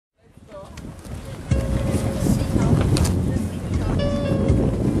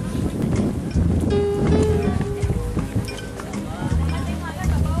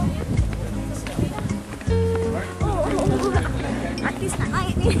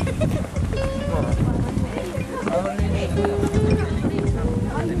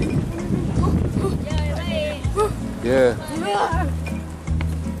Ya.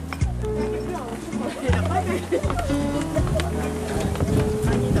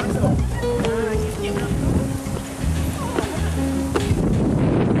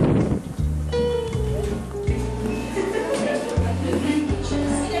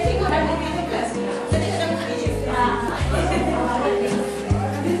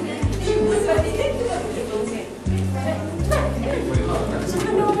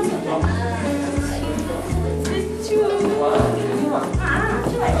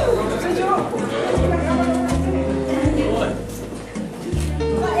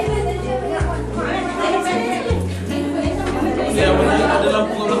 Ada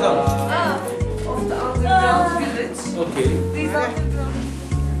lampu kat belakang. Okay.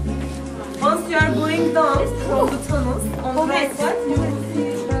 Once you are going down from the tunnels on the right side, you will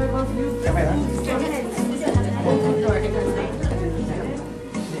see there was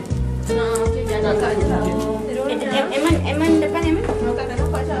Eman depan Eman.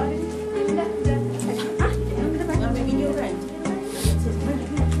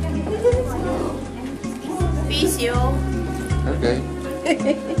 Peace yo. Okay.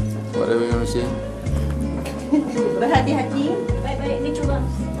 Whatever you want to say. Berhati-hati. Baik-baik ni curang.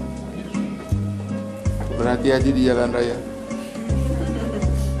 Berhati-hati di jalan raya.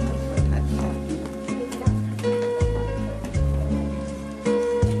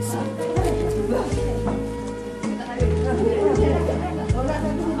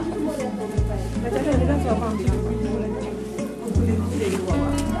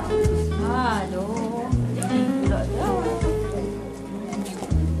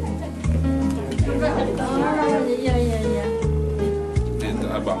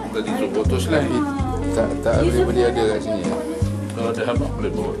 Abang tadi suruh foto slide. Tak boleh ada kat sini ya. Kalau ada abang boleh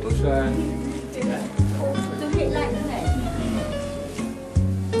bawa foto slide.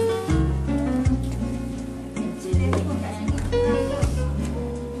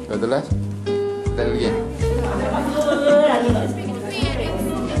 Kau telas? Tak lagi.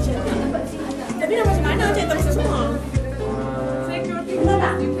 Tapi dah macam mana cik tak bisa semua?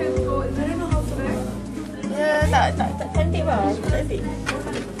 Tak cantik bah.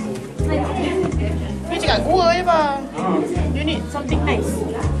 Dia cakap gua je bah. You need something nice.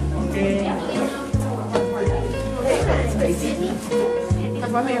 Okay.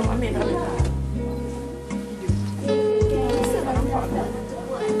 Tak ambil.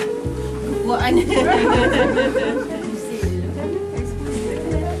 Buat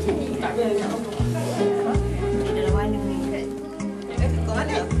dalam mana ni? Kau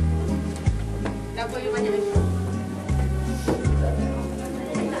mana? Dapur yang banyak lagi.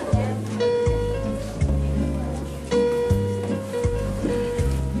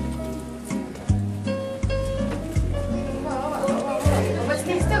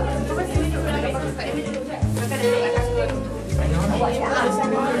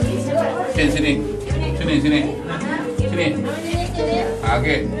 Sini. Okay.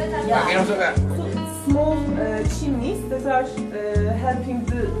 Okay, masuk tak? Small chimneys that are helping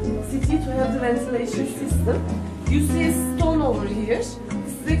the city to have the ventilation system. You see a stone over here.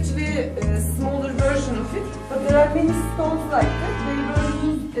 This is actually a smaller version of it, but there are many stones like that. They were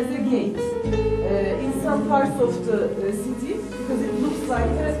used as a gate in some parts of the city because it looks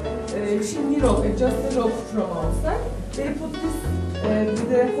like a chimney rock, just a rock from outside. They put this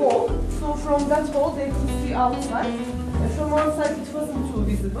with a hole, so from that hole they could see outside. From one side it wasn't too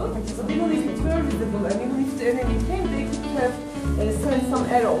visible, but even if it were visible and even if the enemy came, they could have sent some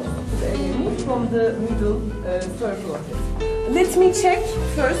arrows to the enemy from the middle circle of it. Let me check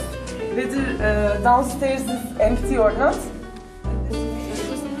first whether downstairs is empty or not.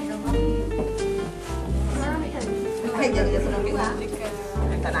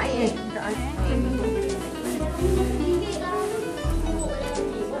 Tak naik.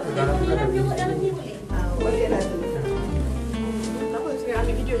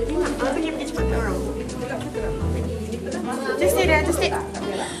 Just stay there, just stay.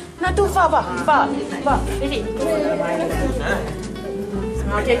 Not too far, Ba. Ready?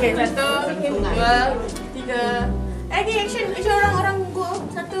 Okay. 1, 2, 3. Action orang go.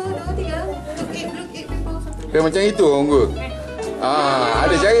 1, 2, 3. Look it, people. Kayak macam itu orang gua.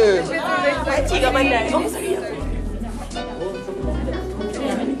 Ada cara. Pakcik kat pandai. Oh, sorry.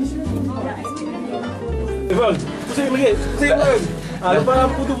 Bang, pusing lagi. Lepas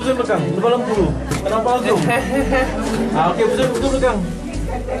lampu tu pusing belakang. Lepas lampu tu. Nampak langsung. Okey, pusing belakang.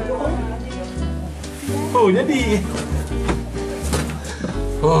 Oh, jadi.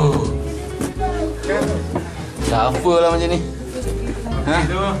 Tak apa lah macam ni.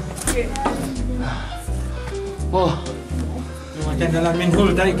 Itu Oh. macam dalam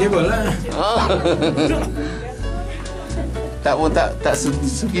manhole tarik kabel lah. Tak pun tak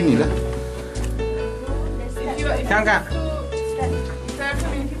segini lah. Kang kak.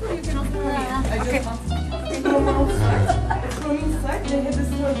 From inside, they have a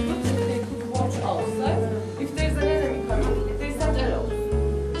circle that they could watch outside. If there's an enemy coming, they set arrows.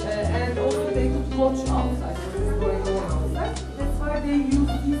 And also they could watch outside what is going on outside. That's why they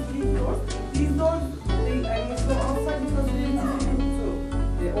use these doors. These doors, from outside because they're difficult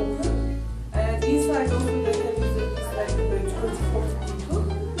to open. And inside also they have like 24 people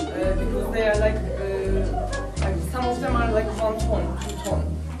because they are like some of them are like 1 ton, 2 ton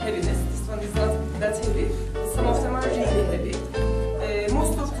heaviness. This one is not that heavy. Some of them are really heavy.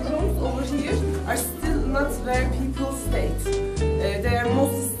 Most of the rooms over here are still not where people stayed. They are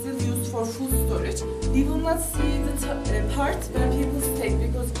mostly still used for food storage. We will not see the part where people stayed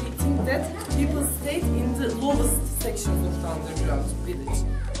because we think that people stayed in the lowest sections of the underground village.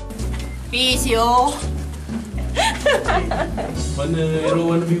 Pisio. Mana arrow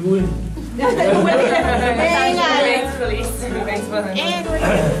warna biru ni? Wait, please. Wait for him.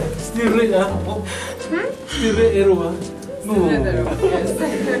 Still red ah? Still red arrow ah? No. Yes.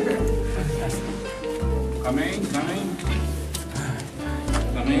 Coming.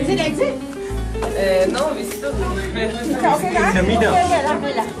 Is it exit? No, we still Okay, In the middle.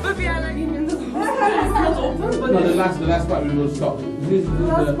 But we are like in the middle. It's not open, but No, the last part we will stop. This is the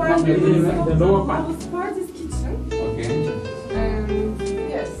last part not is the lower part. The lowest part is kitchen. Okay.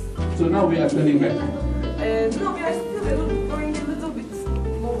 Yes. So now we are turning back. No, we are still going a little bit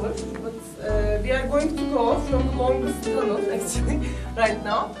lower, but we are going to go from the longest tunnel actually right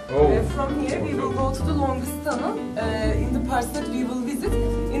now. From here we will go to the longest tunnel in the parts that we will visit.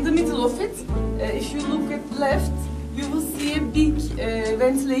 In the middle of it, if you look at left, you will see a big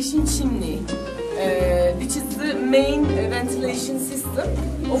ventilation chimney, which is the main ventilation system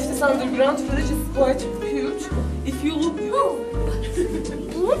of this underground village. It's quite huge. If you look,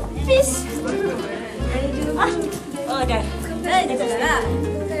 Fish. Oh, dah. Dah lah.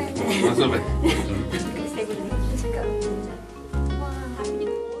 Masuk back. Saya boleh cakap.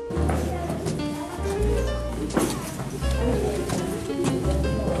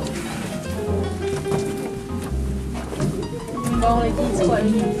 Bawah lagi, squat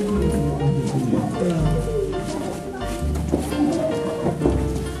lagi.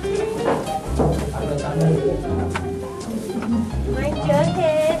 Main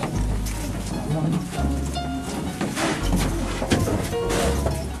jaket.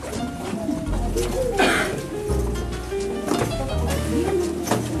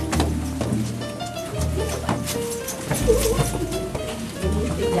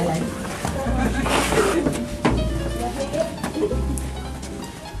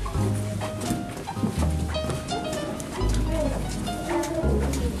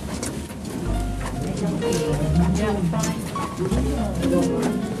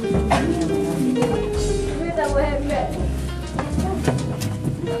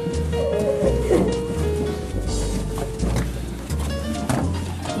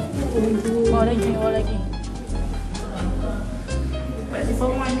 Bawah lagi.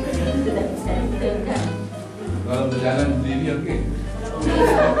 Kalau berjalan sendiri okey.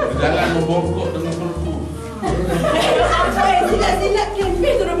 Berjalan membongkok dengan perutku. Silat-silat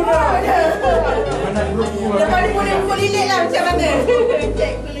camping tu dah. Lepas ni boleh pukul lilit lah macam mana.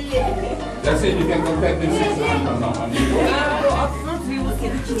 Cek pukul lilit. That's it, you can contact this. No. up front we will see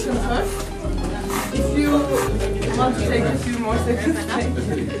the kitchen first. If you want to take a few more seconds,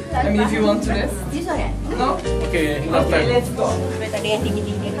 I mean if you want to rest. This one kan? No? Okay, Okay, let's go. Tak ada yang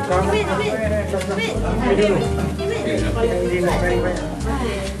tinggi-tinggi.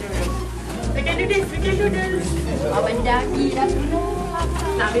 We can do this. Abang daki dah penuh.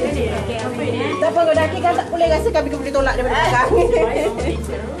 Nak bila dia? Okay, apa ni? Tak apa, kau daki kan tak boleh rasa kami boleh tolak daripada belakang.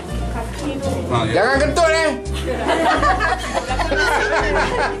 Jangan kentut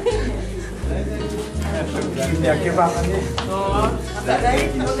Ini akhir banget ni.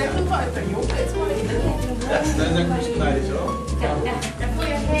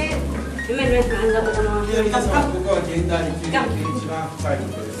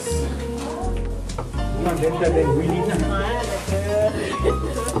 Better than winning lah.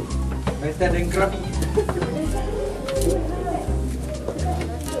 Better than krabi.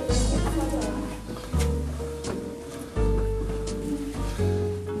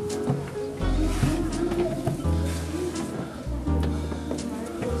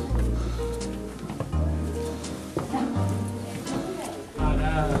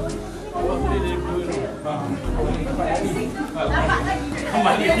 They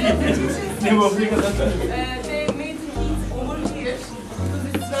made the heat over here because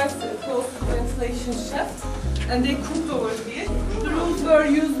it's right close to the ventilation shaft, and they cooked over here. The rooms were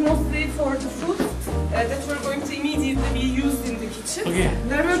used mostly for the food that were going to immediately be used in the kitchen. Okay.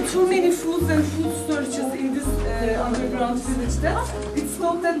 There were too many foods and food storages in this underground village that it's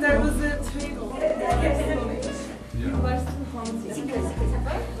thought that there was a trade-off. You are still hunting. This is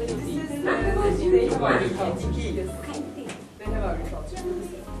they have agriculture. They have agriculture.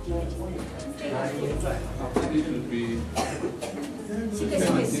 It should be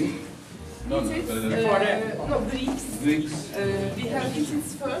No, Greeks. Greeks. We have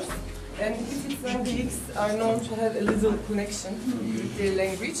Hittites first, and Hittites and Greeks are known to have a little connection with their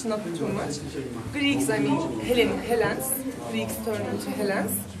language, not too much. Greeks, I mean Hellenes. Greeks turned into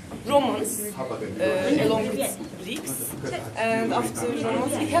Hellenes. Romans, along with Greeks. And after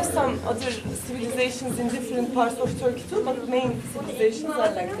Romans, we have some other civilizations in different parts of Turkey too, but main civilizations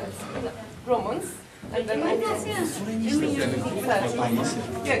are like that. Romans. And then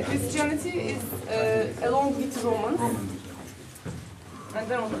yeah, Christianity is along with Romans, and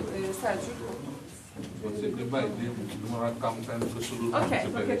then Seljuk. Baik, dia merakamkan keseluruhan Okay,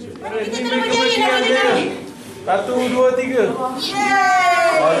 supaya okay. Ini mereka bersiap dia. 1, 2, 3. Oh,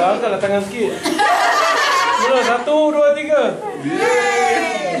 angkatlah tangan sikit. Mula 1, 2, 3.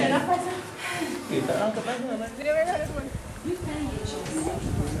 Tak angkat tangan.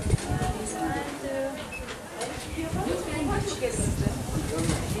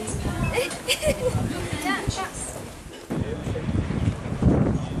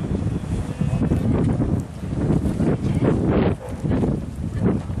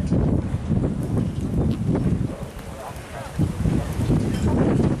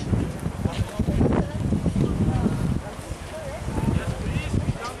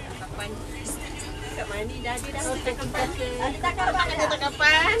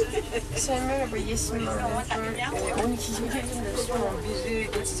 Merhaba, Yeşim. 12 gibi son biri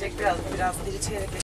geçecek biraz biri çeyrek